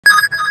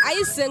Are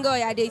you single or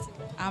you are dating?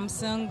 I'm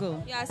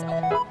single. Yes.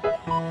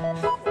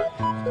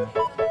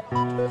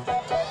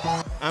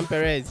 I'm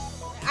Perez.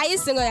 Are you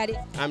single or you are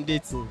dating? I'm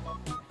dating.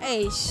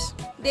 Hey,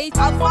 date.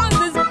 I found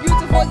this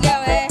beautiful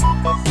girl.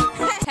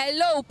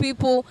 Hello,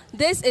 people.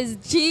 This is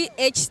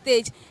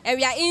GhStage, and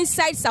we are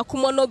inside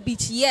Sakumono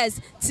Beach.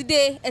 Yes,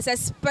 today is a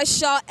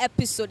special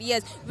episode.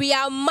 Yes, we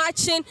are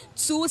matching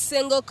two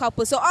single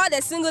couples. So all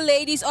the single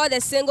ladies, all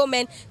the single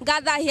men,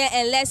 gather here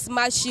and let's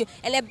match you.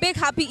 And a big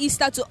happy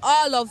Easter to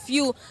all of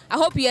you. I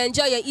hope you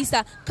enjoy your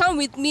Easter. Come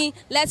with me.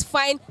 Let's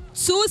find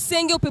two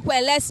single people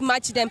and let's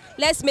match them.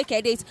 Let's make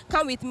a date.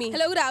 Come with me.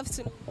 Hello, good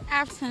afternoon.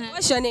 Afternoon.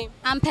 What's your name?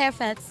 I'm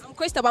perfect. I'm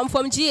Christopher. I'm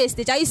from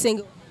GhStage. Are you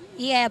single?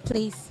 Yeah,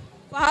 please.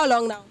 For how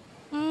long now?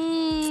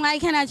 I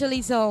can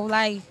actually so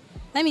like,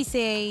 let me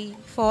say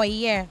for a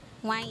year,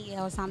 1 year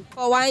or something.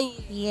 For 1 year?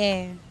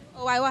 Yeah.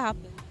 Oh, why? What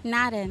happened?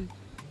 Nothing.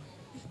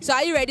 So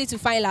are you ready to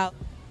find out?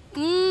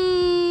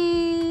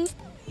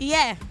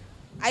 Yeah.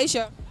 Are you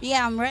sure?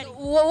 Yeah, I'm ready.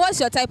 What's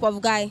your type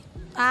of guy?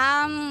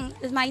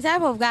 It's my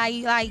type of guy.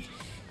 Like,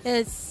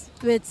 it's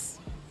with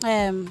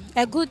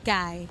a good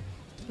guy,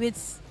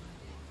 with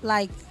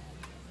like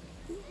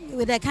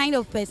with the kind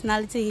of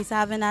personality he's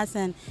having us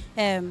and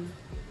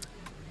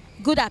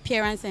good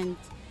appearance and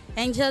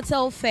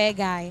gentle, fair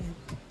guy.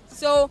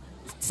 So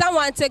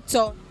someone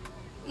TikTok.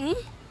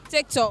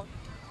 TikTok.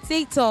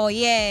 TikTok,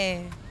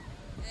 yeah.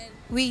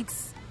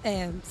 With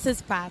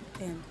 6 pack.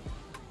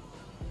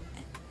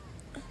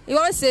 You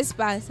want 6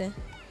 pack?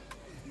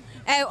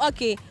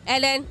 Okay,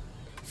 and then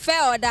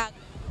fair or dark?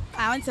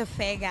 I want a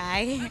fair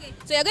guy. Okay.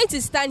 So you're going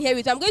to stand here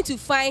with you. I'm going to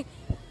find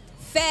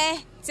fair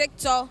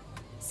TikTok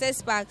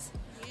 6 packs.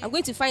 I'm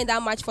going to find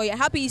that match for you.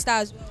 Happy Easter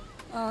as well.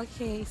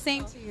 Okay,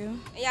 same to you.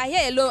 You are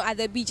here alone at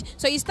the beach.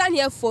 So you stand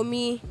here for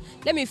me.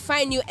 Let me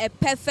find you a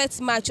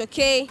perfect match,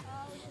 okay?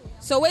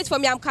 So wait for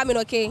me, I'm coming,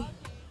 okay?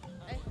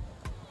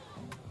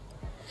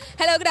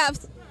 Hello, good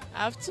afternoon.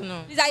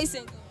 Afternoon. Please, are you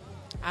single?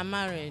 I'm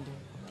married.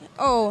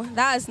 Oh,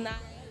 that's nice.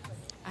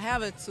 I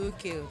have 2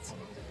 kids.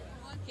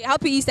 Okay,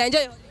 happy Easter. Enjoy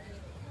your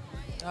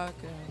holiday.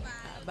 Okay.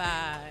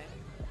 Bye.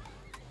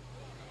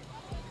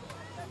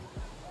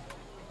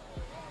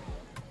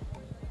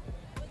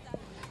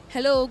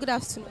 Hello, good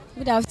afternoon.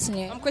 Good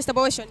afternoon. I'm Christopher.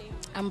 What's your name?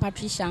 I'm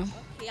Patricia.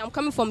 Okay, I'm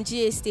coming from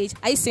GhStage.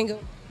 Are you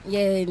single?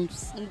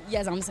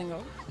 Yes, I'm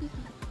single.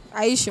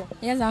 Are you sure?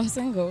 Yes, I'm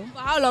single. For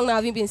how long now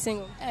have you been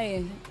single?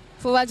 Hey,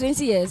 for over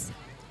 20 years.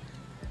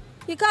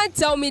 You can't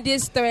tell me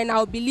this story and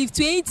I'll believe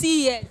 20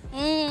 years.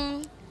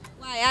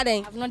 Why are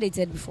they? I've not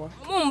dated before.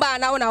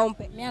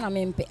 Me and I'm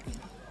in.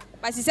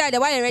 But she said,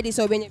 why are you ready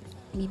so baby?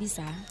 Maybe,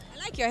 sir. I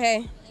like your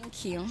hair.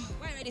 Thank you.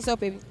 Why are you ready so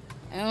baby?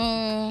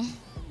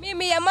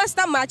 Me, a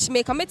master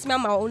matchmaker. Meet me,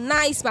 a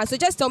nice man. So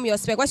just tell me your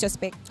spec. What's your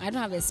spec? I don't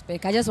have a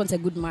spec. I just want a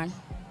good man.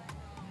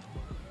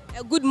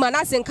 A good man,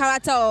 that's in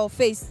character or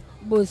face?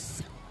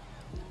 Both.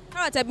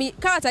 Character,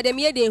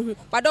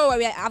 but don't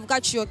worry, I've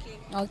got you, okay?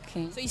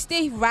 Okay. So you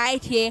stay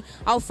right here.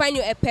 I'll find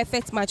you a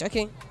perfect match,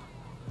 okay?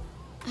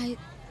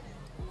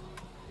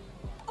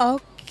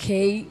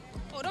 Okay.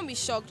 Oh, don't be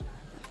shocked.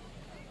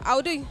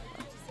 I'll do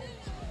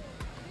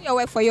your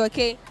work for you,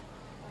 okay?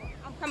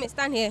 I'm coming,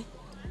 stand here.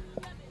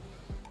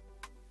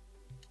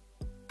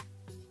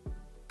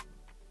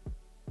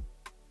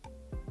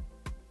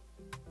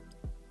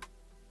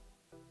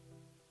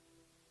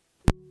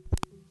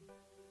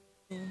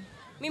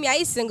 Mimi, are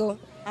you single?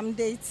 I'm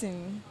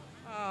dating.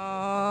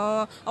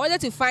 I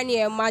wanted to find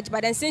you a match,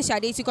 but then since you're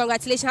dating,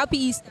 congratulations. Happy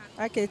Easter.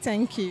 Okay,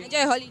 thank you. Enjoy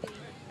your holiday.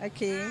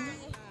 Okay.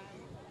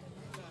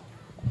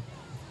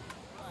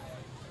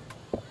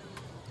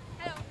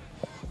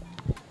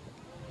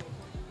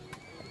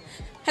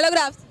 Hello, good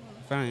afternoon.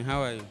 Fine,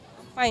 how are you?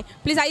 Fine.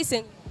 Please, are you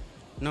single?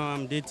 No,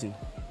 I'm dating.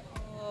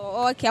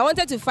 Oh, okay. I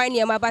wanted to find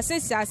you a match, but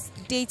since you're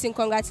dating,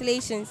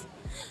 congratulations.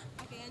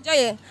 Okay, enjoy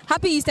it.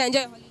 Happy Easter.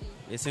 Enjoy your holiday.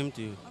 The same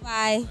to you.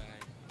 Bye.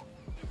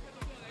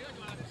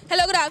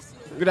 Hello, good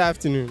afternoon. Good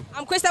afternoon.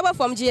 I'm Christopher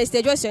from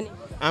GhStage. What's your name?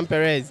 I'm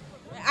Perez.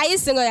 Are you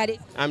single or you're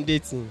dating? I'm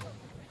dating.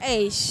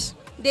 Hey,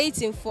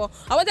 dating for.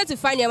 I wanted to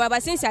find you a match,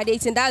 but since you're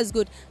dating, that's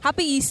good.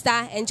 Happy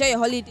Easter. Enjoy your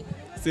holiday.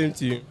 Same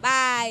to you.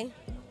 Bye.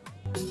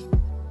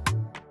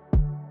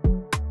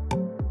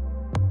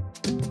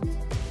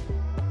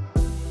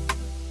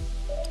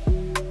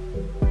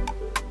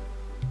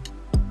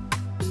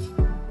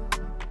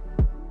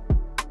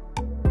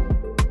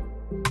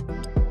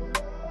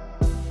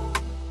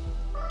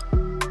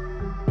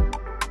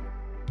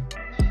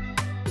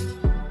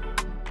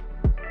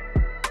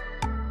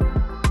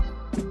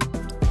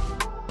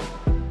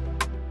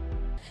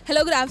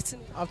 Hello, good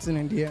afternoon.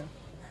 Afternoon, dear.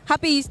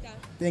 Happy Easter.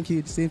 Thank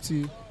you. Same to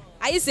you.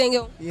 Are you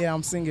single? Yeah,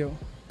 I'm single.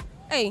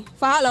 Hey,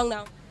 for how long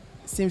now?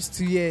 Seems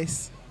 2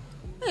 years.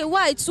 Hey,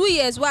 why? 2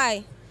 years,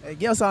 why?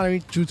 Girls are really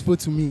truthful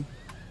to me.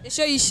 They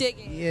show you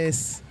shaking.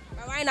 Yes.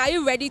 But right now, are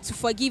you ready to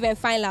forgive and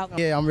find love?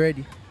 Yeah, I'm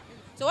ready.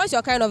 So what's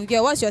your kind of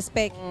girl? What's your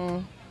spec?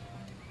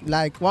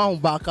 Like one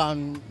back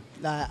and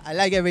like, I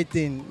like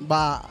everything,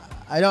 but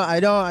I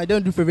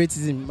don't do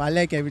favoritism. I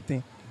like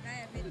everything.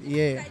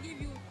 Yeah.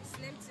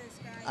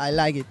 I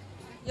like it.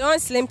 You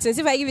want slim things?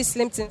 If I give you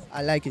slim things.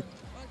 I like it.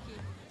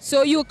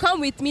 So you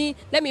come with me.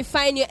 Let me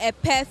find you a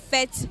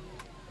perfect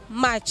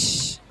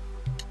match.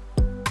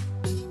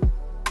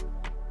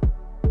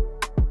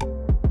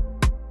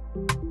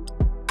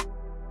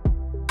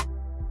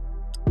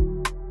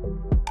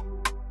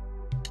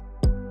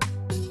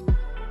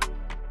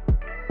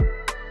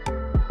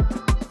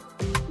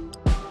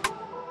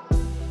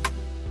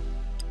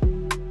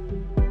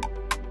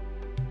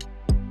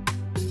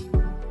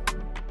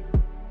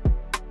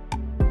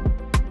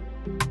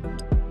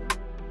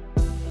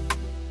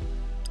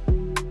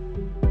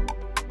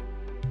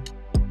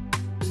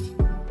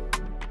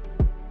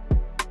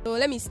 So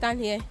let me stand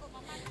here.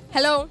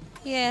 Hello.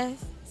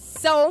 Yes.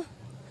 So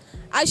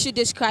I should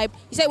describe.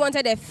 You said you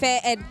wanted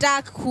a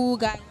dark, cool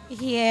guy.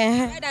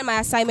 Yeah. I done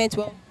my assignment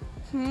well.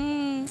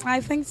 I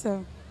think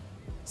so.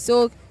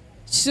 So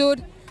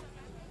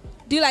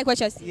do you like what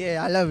you're seeing?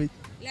 Yeah, I love it.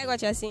 You like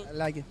what you're seeing? I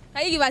like it.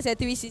 Can you give us a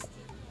 360?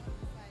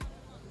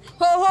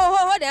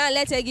 Hold on.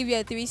 Let her give you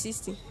a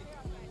 360.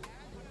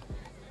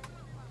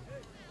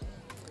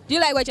 Do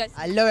you like what you're seeing?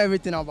 I love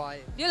everything about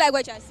it. Do you like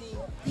what you're seeing?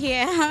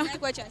 Yeah. You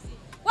like what you're seeing?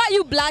 Why are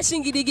you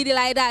blushing giddy giddy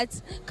like that?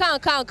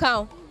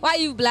 Count. Why are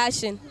you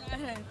blushing?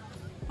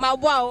 My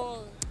boy.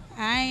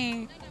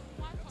 I.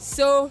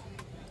 So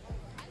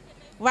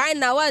right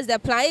now, what's the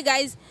plan? You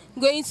guys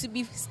going to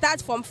be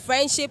start from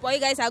friendship, or you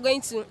guys are going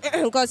to?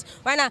 Because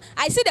right now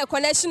I see the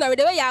connection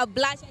already. The way you are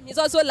blushing, he's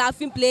also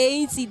laughing,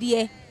 playing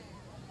CD.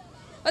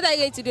 What are you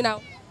going to do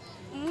now?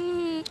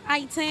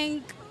 I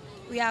think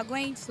we are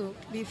going to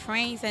be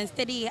friends and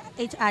study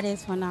each other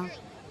for now.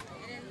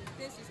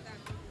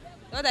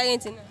 What are you going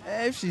to do?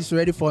 If she's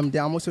ready for him,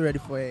 then I'm also ready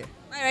for her.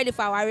 Are you ready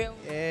for our real?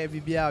 Yeah,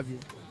 Bibi Abi.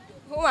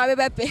 Who are we?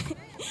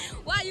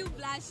 Why are you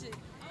blushing?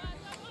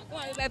 Who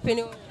are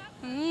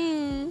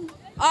we?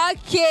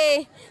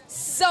 Okay,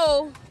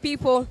 so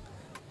people,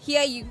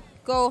 here you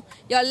go.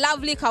 Your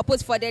lovely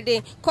couples for the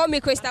day. Call me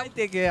Crystal.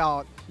 Take her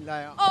out.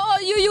 Like, Oh,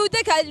 you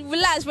take a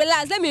relax.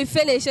 Let me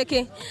finish,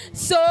 okay?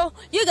 So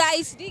do you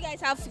guys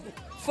have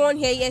phone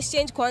here? You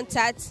exchange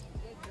contacts.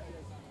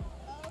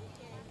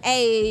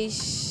 Hey.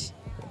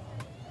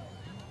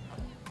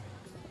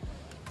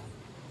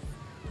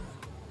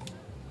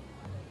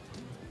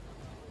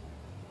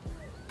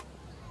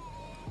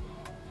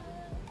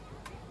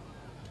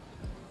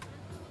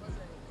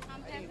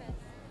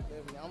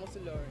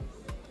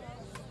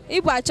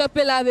 People are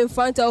chopping love in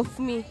front of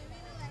me.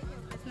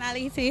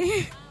 Personality.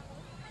 You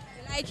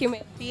like him?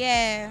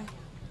 Yeah.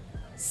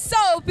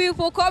 So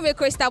people, call me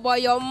Crystal Boy,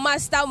 your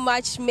master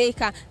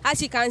matchmaker. As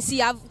you can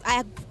see, I've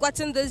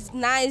gotten this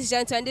nice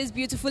gentleman and this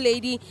beautiful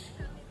lady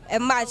a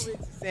match.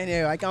 send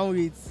her. I can't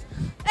wait.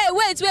 Hey,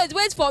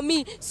 wait for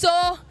me. So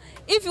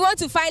if you want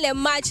to find a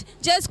match,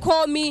 just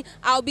call me.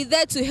 I'll be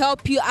there to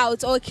help you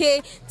out,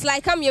 okay? Till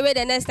I come your way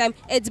the next time.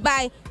 It's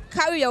bye.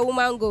 Carry your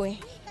woman going.